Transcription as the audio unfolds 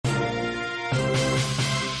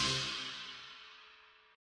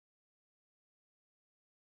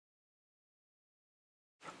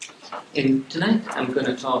And tonight I'm going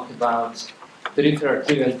to talk about peripheral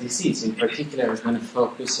arterial disease. In particular, I'm going to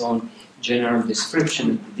focus on general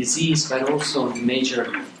description of the disease, but also on the major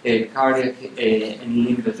cardiac and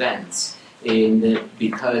limb events,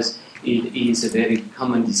 because it is a very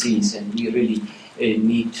common disease and we really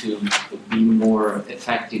need to be more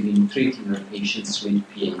effective in treating our patients with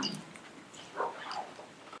PAD.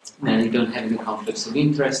 Now, I don't have any conflicts of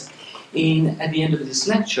interest. At the end of this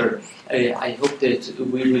lecture, I hope that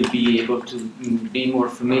we will be able to be more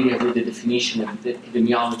familiar with the definition of the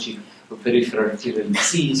epidemiology of peripheral arterial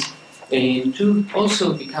disease, and to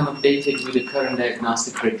also become updated with the current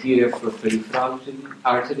diagnostic criteria for peripheral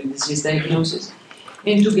arterial disease diagnosis,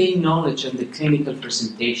 and to gain knowledge on the clinical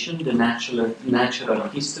presentation, the natural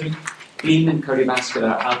history, limb and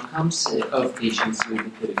cardiovascular outcomes of patients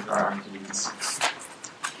with peripheral arterial disease.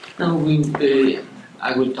 Now,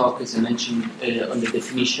 I will talk, as I mentioned, on the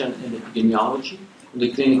definition and epidemiology, on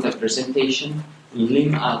the clinical presentation,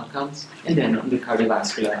 limb outcomes, and then on the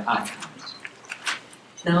cardiovascular outcomes.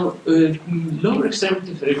 Now, lower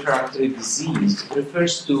extremity peripheral arterial disease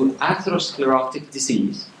refers to atherosclerotic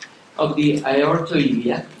disease of the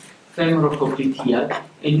aortoiliac, femoropopliteal,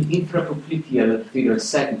 and infrapopliteal arterial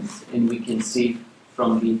segments, and we can see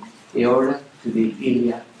from the aorta to the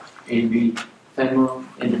iliac and the femoral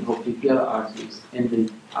and the popliteal arteries and the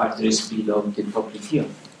arteries below the popliteal.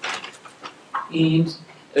 And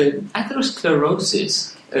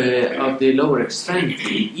atherosclerosis of the lower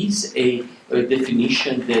extremity is a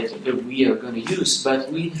definition that we are going to use, but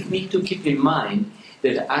we need to keep in mind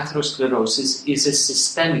that atherosclerosis is a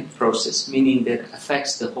systemic process, meaning that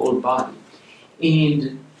affects the whole body.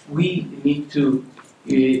 And we need to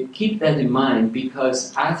keep that in mind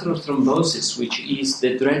because atherothrombosis, which is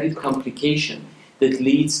the dreaded complication that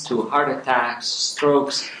leads to heart attacks,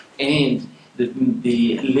 strokes, and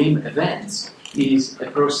the limb events, is a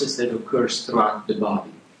process that occurs throughout the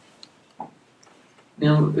body.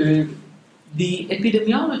 Now, the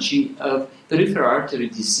epidemiology of peripheral artery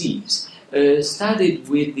disease started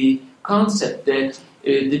with the concept that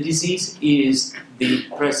the disease is the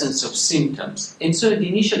presence of symptoms. And so the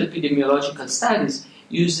initial epidemiological studies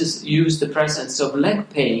used the presence of leg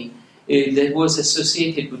pain that was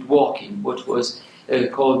associated with walking, what was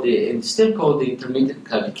called and still called the intermittent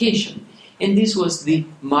claudication. And this was the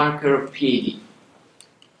marker of PAD.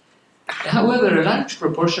 However, a large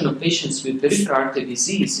proportion of patients with peripheral artery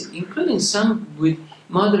disease, including some with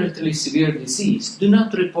moderately severe disease, do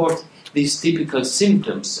not report these typical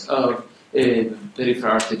symptoms of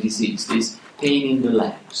peripheral artery disease, this pain in the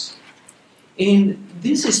legs. And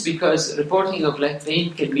this is because reporting of leg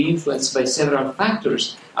pain can be influenced by several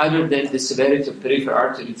factors other than the severity of peripheral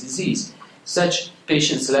artery disease, such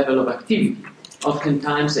patients' level of activity.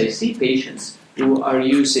 Oftentimes I see patients who are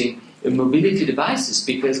using mobility devices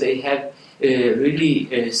because they have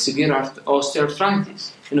really severe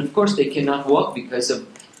osteoarthritis. And of course they cannot walk because of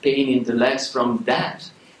pain in the legs from that.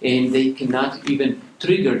 And they cannot even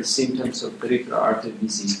trigger the symptoms of peripheral artery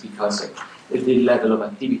disease because of the level of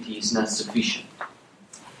activity is not sufficient.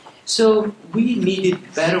 So we needed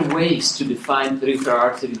better ways to define peripheral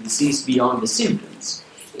artery disease beyond the symptoms.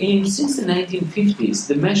 And since the 1950s,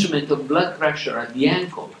 the measurement of blood pressure at the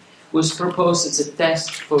ankle was proposed as a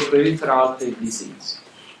test for peripheral artery disease.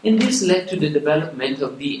 And this led to the development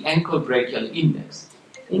of the ankle brachial index.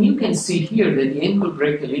 And you can see here that the ankle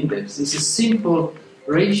brachial index is a simple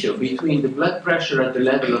ratio between the blood pressure at the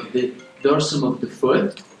level of the dorsum of the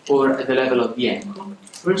foot or at the level of the ankle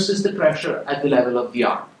versus the pressure at the level of the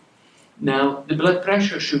arm. Now, the blood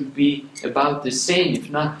pressure should be about the same, if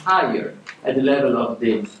not higher, at the level of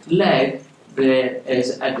the leg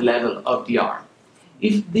as at the level of the arm.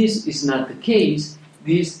 If this is not the case,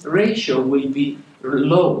 this ratio will be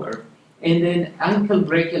lower, and then ankle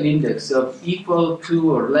brachial index of equal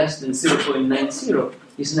to or less than 0.90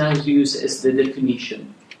 is now used as the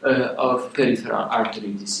definition of peripheral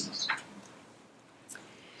artery disease.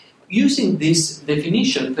 Using this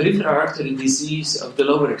definition, peripheral artery disease of the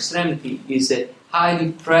lower extremity is a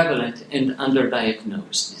highly prevalent and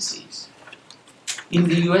underdiagnosed disease. In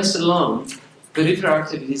the US alone, peripheral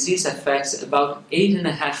artery disease affects about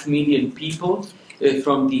 8.5 million people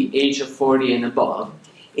from the age of 40 and above,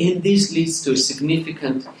 and this leads to a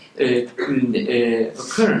significant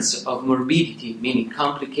occurrence of morbidity, meaning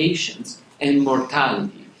complications, and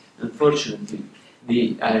mortality. Unfortunately,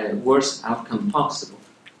 the worst outcome possible.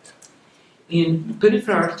 In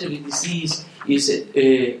peripheral artery disease is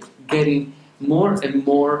getting more and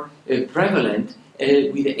more prevalent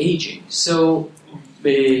with aging. So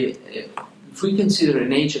if we consider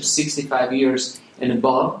an age of 65 years and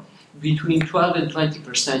above, between 12 and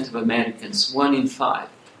 20% of Americans, 1 in 5,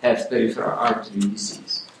 have peripheral artery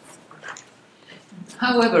disease.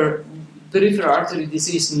 However, peripheral artery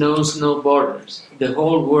disease knows no borders. The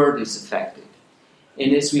whole world is affected.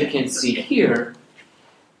 And as we can see here,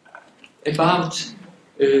 about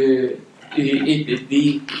the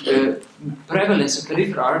prevalence of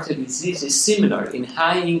peripheral artery disease is similar in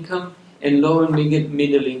high-income and low and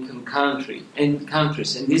middle-income countries. And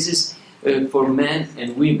this is for men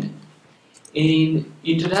and women. In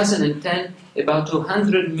 2010, about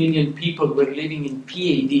 200 million people were living in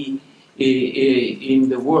PAD in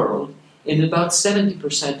the world, and about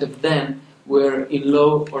 70% of them were in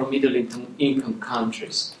low or middle income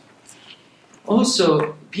countries.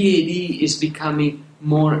 Also, PAD is becoming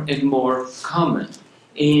more and more common,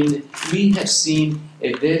 and we have seen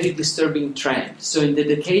a very disturbing trend. So in the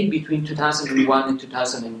decade between 2001 and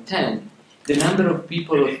 2010, the number of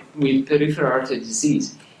people with peripheral artery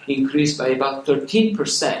disease increased by about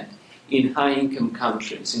 13% in high-income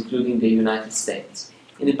countries, including the United States,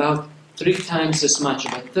 and about 3 times as much,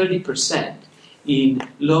 about 30%, in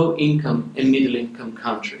low-income and middle-income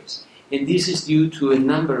countries. And this is due to a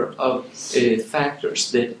number of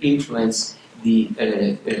factors that influence the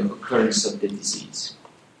occurrence of the disease.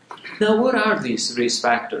 Now, what are these risk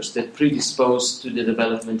factors that predispose to the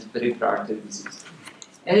development of peripheral artery disease?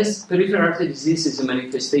 As peripheral artery disease is a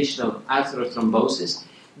manifestation of atherothrombosis,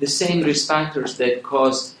 the same risk factors that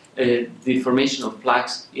cause the formation of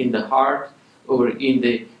plaques in the heart or in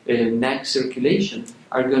the neck circulation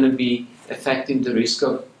are going to be affecting the risk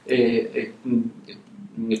of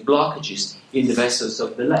blockages in the vessels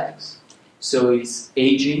of the legs. So it's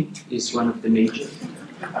aging is one of the major.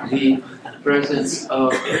 The presence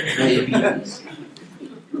of diabetes,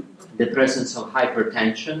 the presence of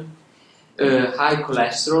hypertension, high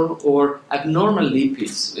cholesterol, or abnormal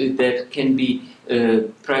lipids that can be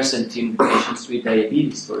present in patients with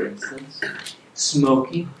diabetes, for instance,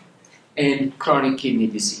 smoking, and chronic kidney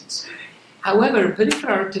disease. However,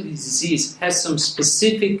 peripheral artery disease has some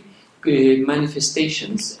specific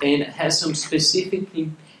manifestations and has some specific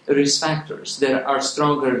risk factors that are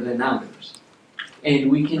stronger than others.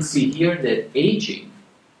 And we can see here that aging,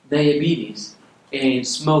 diabetes, and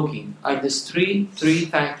smoking are the three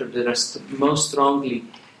factors that are most strongly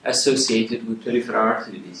associated with peripheral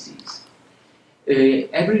artery disease.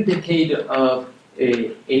 Every decade of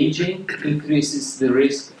aging increases the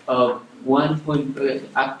risk of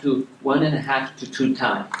up to 1.5 to 2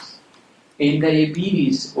 times. In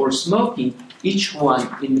diabetes or smoking, each one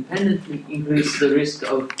independently increases the risk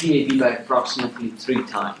of PAD by approximately 3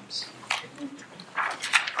 times.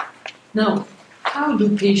 Now, how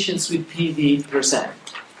do patients with PAD present?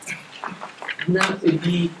 Now,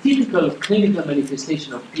 the typical clinical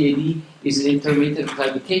manifestation of PAD is an intermittent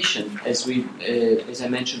claudication, as I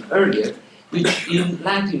mentioned earlier, which in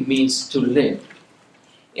Latin means to limp.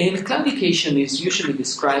 And claudication is usually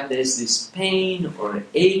described as this pain or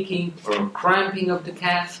aching or cramping of the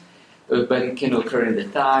calf, but it can occur in the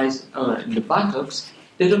thighs or in the buttocks,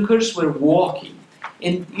 that occurs when walking.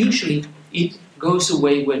 And usually it goes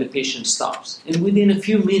away when the patient stops. And within a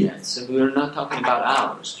few minutes, and we're not talking about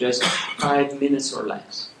hours, just 5 minutes or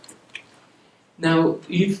less. Now,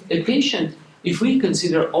 if we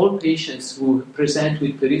consider all patients who present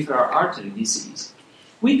with peripheral artery disease,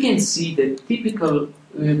 we can see that typical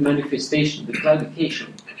manifestation, the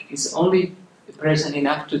claudication, is only present in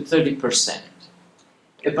up to 30%.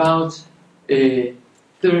 About 20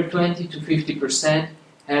 to 50%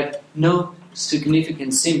 have no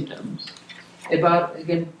significant symptoms. About,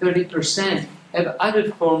 again, 30% have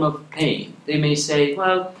other form of pain. They may say,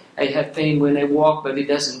 well, I have pain when I walk, but it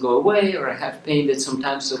doesn't go away, or I have pain that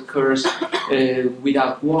sometimes occurs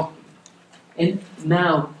without walking. And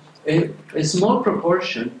now, a small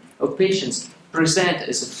proportion of patients present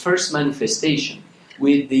as a first manifestation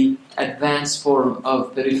with the advanced form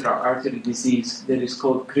of peripheral artery disease that is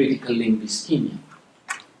called critical limb ischemia.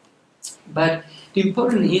 But the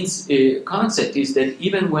important concept is that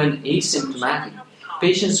even when asymptomatic,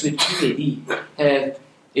 patients with PAD have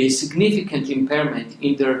a significant impairment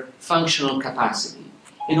in their functional capacity.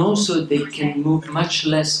 And also they can move much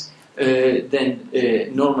less than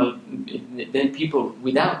people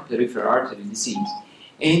without peripheral artery disease.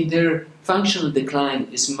 And their functional decline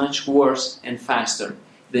is much worse and faster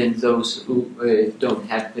than those who don't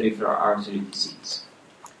have peripheral artery disease.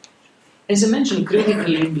 As I mentioned, critical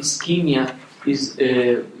limb ischemia is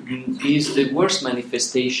the worst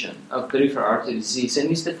manifestation of peripheral artery disease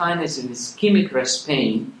and is defined as an ischemic rest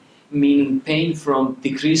pain, meaning pain from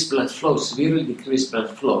decreased blood flow, severely decreased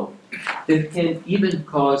blood flow, that can even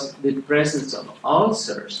cause the presence of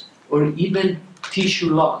ulcers or even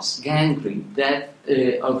tissue loss, gangrene, death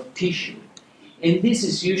of tissue. And this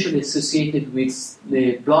is usually associated with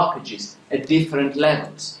blockages at different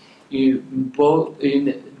levels, both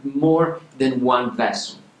in more than one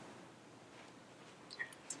vessel.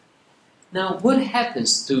 Now, what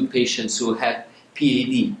happens to patients who have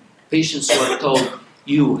PAD? Patients who are told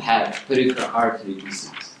you have peripheral artery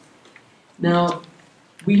disease. Now,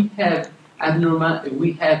 we have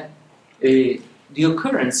the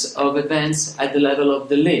occurrence of events at the level of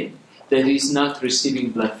the limb that is not receiving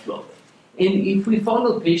blood flow. And if we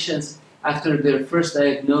follow patients after their first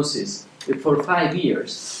diagnosis for 5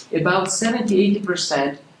 years, about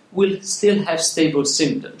 70-80% will still have stable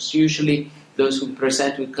symptoms. Usually, those who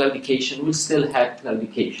present with claudication will still have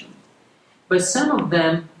claudication. But some of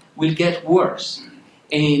them will get worse,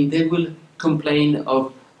 and they will complain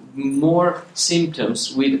of more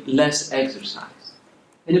symptoms with less exercise.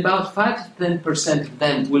 And about 5 to 10% of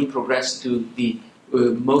them will progress to the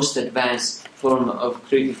most advanced form of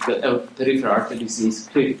peripheral artery disease,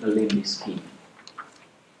 critical limb ischemia.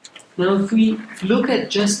 Now, if we look at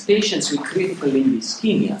just patients with critical limb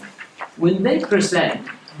ischemia, when they present,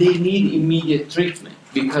 they need immediate treatment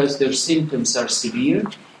because their symptoms are severe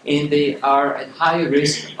and they are at high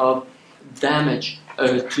risk of damage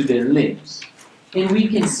to their limbs. And we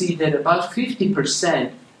can see that about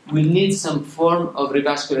 50% will need some form of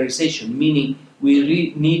revascularization, meaning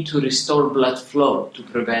we need to restore blood flow to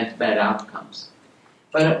prevent bad outcomes.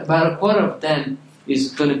 But about a quarter of them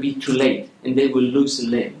is going to be too late, and they will lose a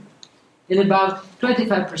limb. And about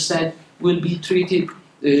 25% will be treated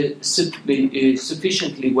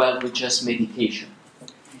sufficiently well with just medication.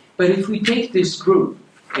 But if we take this group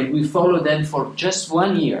and we follow them for just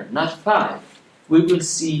 1 year, not 5, we will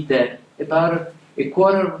see that about a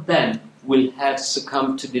quarter of them will have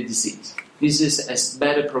succumbed to the disease. This is as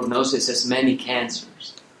bad a prognosis as many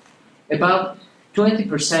cancers. About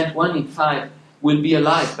 20%, 1 in 5, will be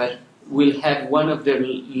alive, but will have one of their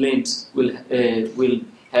limbs will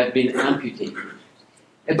have been amputated.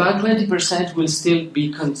 About 20% will still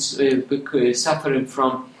be suffering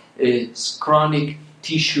from chronic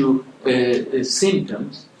tissue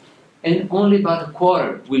symptoms, and only about a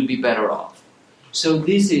quarter will be better off. So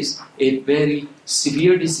this is a very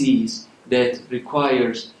severe disease that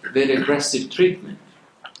requires very aggressive treatment.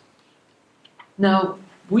 Now,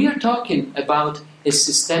 we are talking about a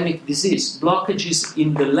systemic disease. Blockages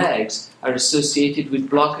in the legs are associated with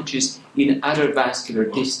blockages in other vascular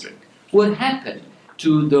districts. What happened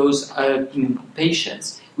to those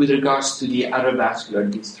patients with regards to the other vascular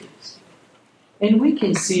districts? And we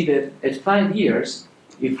can see that at 5 years,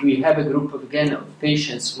 if we have a group of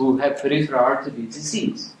patients who have peripheral artery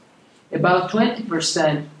disease, about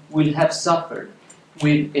 20% will have suffered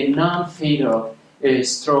with a non-fatal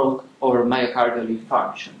stroke or myocardial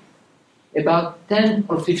infarction. About 10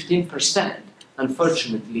 or 15%,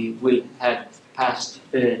 unfortunately, will have passed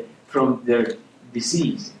from their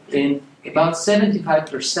disease. And about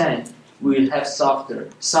 75% will have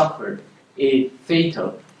suffered a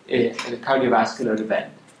fatal cardiovascular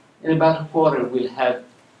event. And about a quarter will have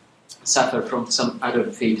suffered from some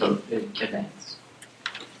other fatal events.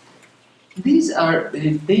 These are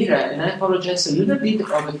data, and I apologize, a little bit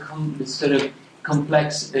of a sort of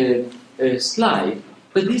complex slide,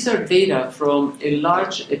 but these are data from a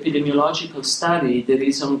large epidemiological study that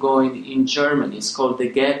is ongoing in Germany. It's called the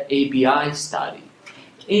GAP-ABI study.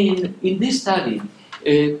 And in this study,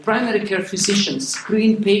 primary care physicians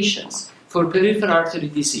screen patients for peripheral artery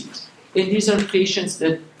disease. And these are patients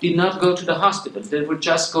that did not go to the hospital. They were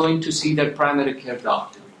just going to see their primary care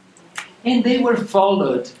doctor. And they were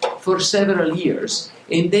followed for several years,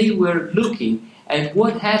 and they were looking at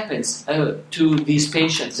what happens to these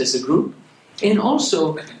patients as a group. And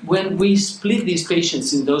also, when we split these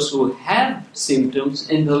patients in those who have symptoms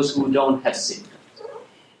and those who don't have symptoms.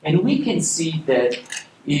 And we can see that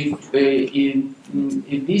if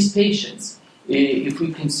these patients, if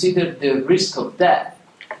we consider the risk of death,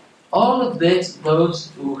 all of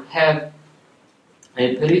those who have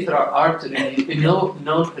a peripheral artery, no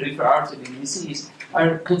peripheral artery disease,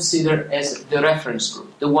 are considered as the reference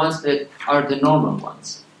group, the ones that are the normal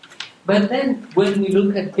ones. But then when we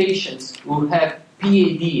look at patients who have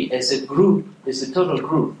PAD as a group, as a total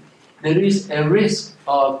group, there is a risk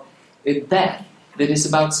of death that is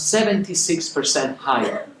about 76%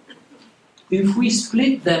 higher. If we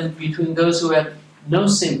split them between those who have no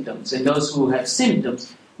symptoms and those who have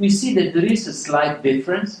symptoms, we see that there is a slight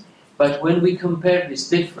difference, but when we compare this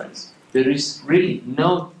difference, there is really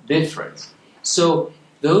no difference. So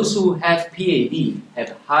those who have PAD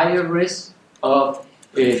have higher risk of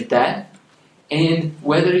death, and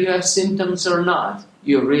whether you have symptoms or not,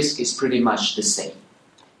 your risk is pretty much the same.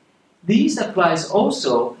 This applies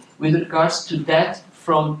also with regards to death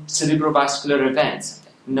from cerebrovascular events,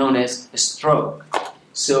 known as a stroke.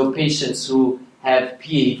 So patients who have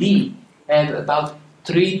PAD have about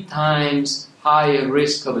 3 times higher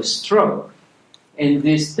risk of a stroke. And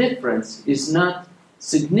this difference is not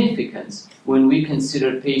significant when we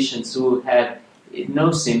consider patients who have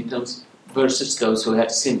no symptoms versus those who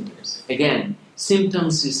have symptoms. Again,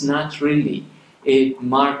 symptoms is not really a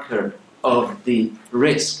marker of the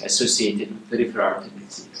risk associated with peripheral artery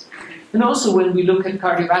disease. And also when we look at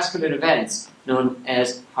cardiovascular events known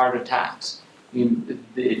as heart attacks,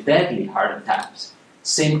 the deadly heart attacks,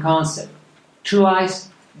 same concept. Twice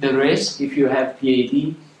the risk if you have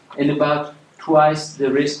PAD, and about twice the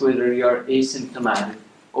risk whether you are asymptomatic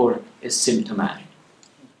or asymptomatic.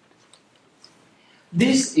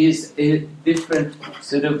 This is a different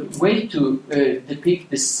sort of way to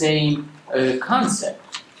depict the same concept.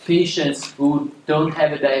 Patients who don't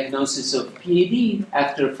have a diagnosis of PAD,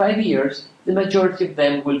 after 5 years, the majority of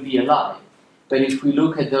them will be alive. But if we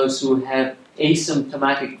look at those who have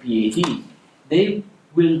asymptomatic PAD, they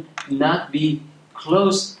will not be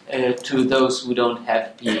close to those who don't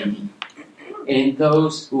have PAD. And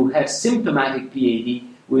those who have symptomatic PAD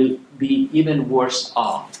will be even worse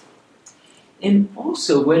off. And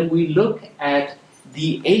also when we look at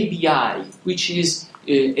the ABI, which is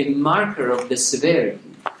a marker of the severity,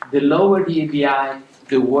 the lower the ABI,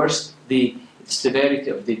 the worse the severity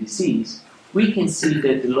of the disease, we can see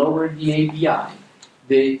that the lower the ABI,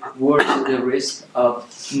 the worse the risk of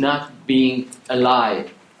not being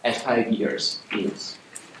alive at 5 years is.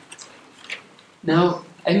 Now,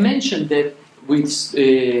 I mentioned that with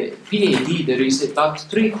PAD there is about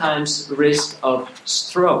 3 times risk of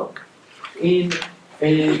stroke. In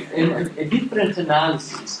a different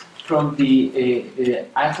analysis from the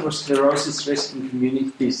atherosclerosis risk in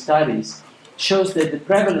community studies shows that the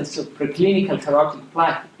prevalence of preclinical carotid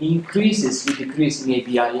plaque increases with decreasing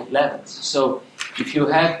ABI levels. So if you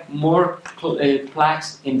have more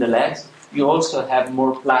plaques in the legs, you also have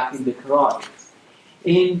more plaque in the carotids.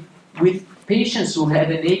 With patients who have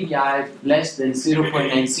an ABI less than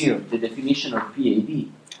 0.90, the definition of PAD,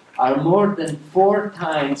 are more than 4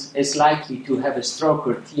 times as likely to have a stroke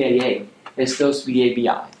or TIA as those with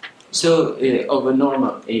ABI, so of a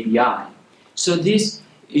normal ABI. So this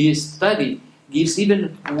study gives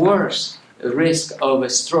even worse risk of a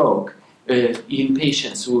stroke in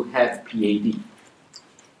patients who have PAD.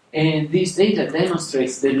 And this data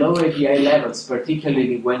demonstrates the low ABI levels,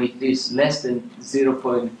 particularly when it is less than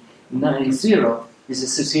 0.90, is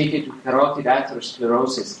associated with carotid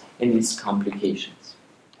atherosclerosis and its complications.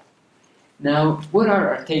 Now, what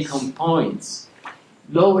are our take-home points?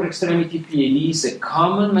 Lower extremity PAD is a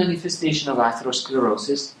common manifestation of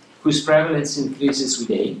atherosclerosis whose prevalence increases with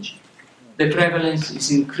age. The prevalence is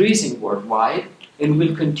increasing worldwide and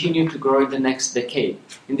will continue to grow in the next decade.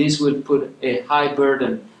 And this will put a high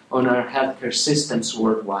burden on our healthcare systems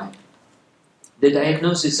worldwide. The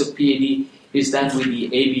diagnosis of PAD is done with the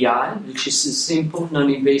ABI, which is a simple,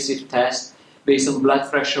 non-invasive test based on blood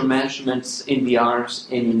pressure measurements in the arms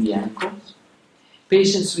and in the ankles.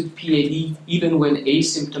 Patients with PAD, even when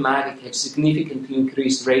asymptomatic, have significantly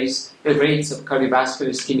increased rates of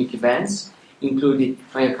cardiovascular ischemic events, including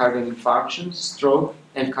myocardial infarction, stroke,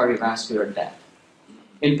 and cardiovascular death.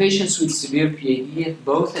 In patients with severe PAD have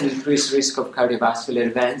both an increased risk of cardiovascular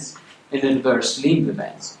events and adverse limb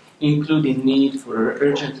events, including need for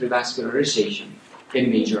urgent revascularization and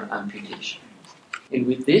major amputation. And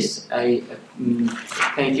with this, I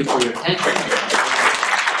thank you for your attention.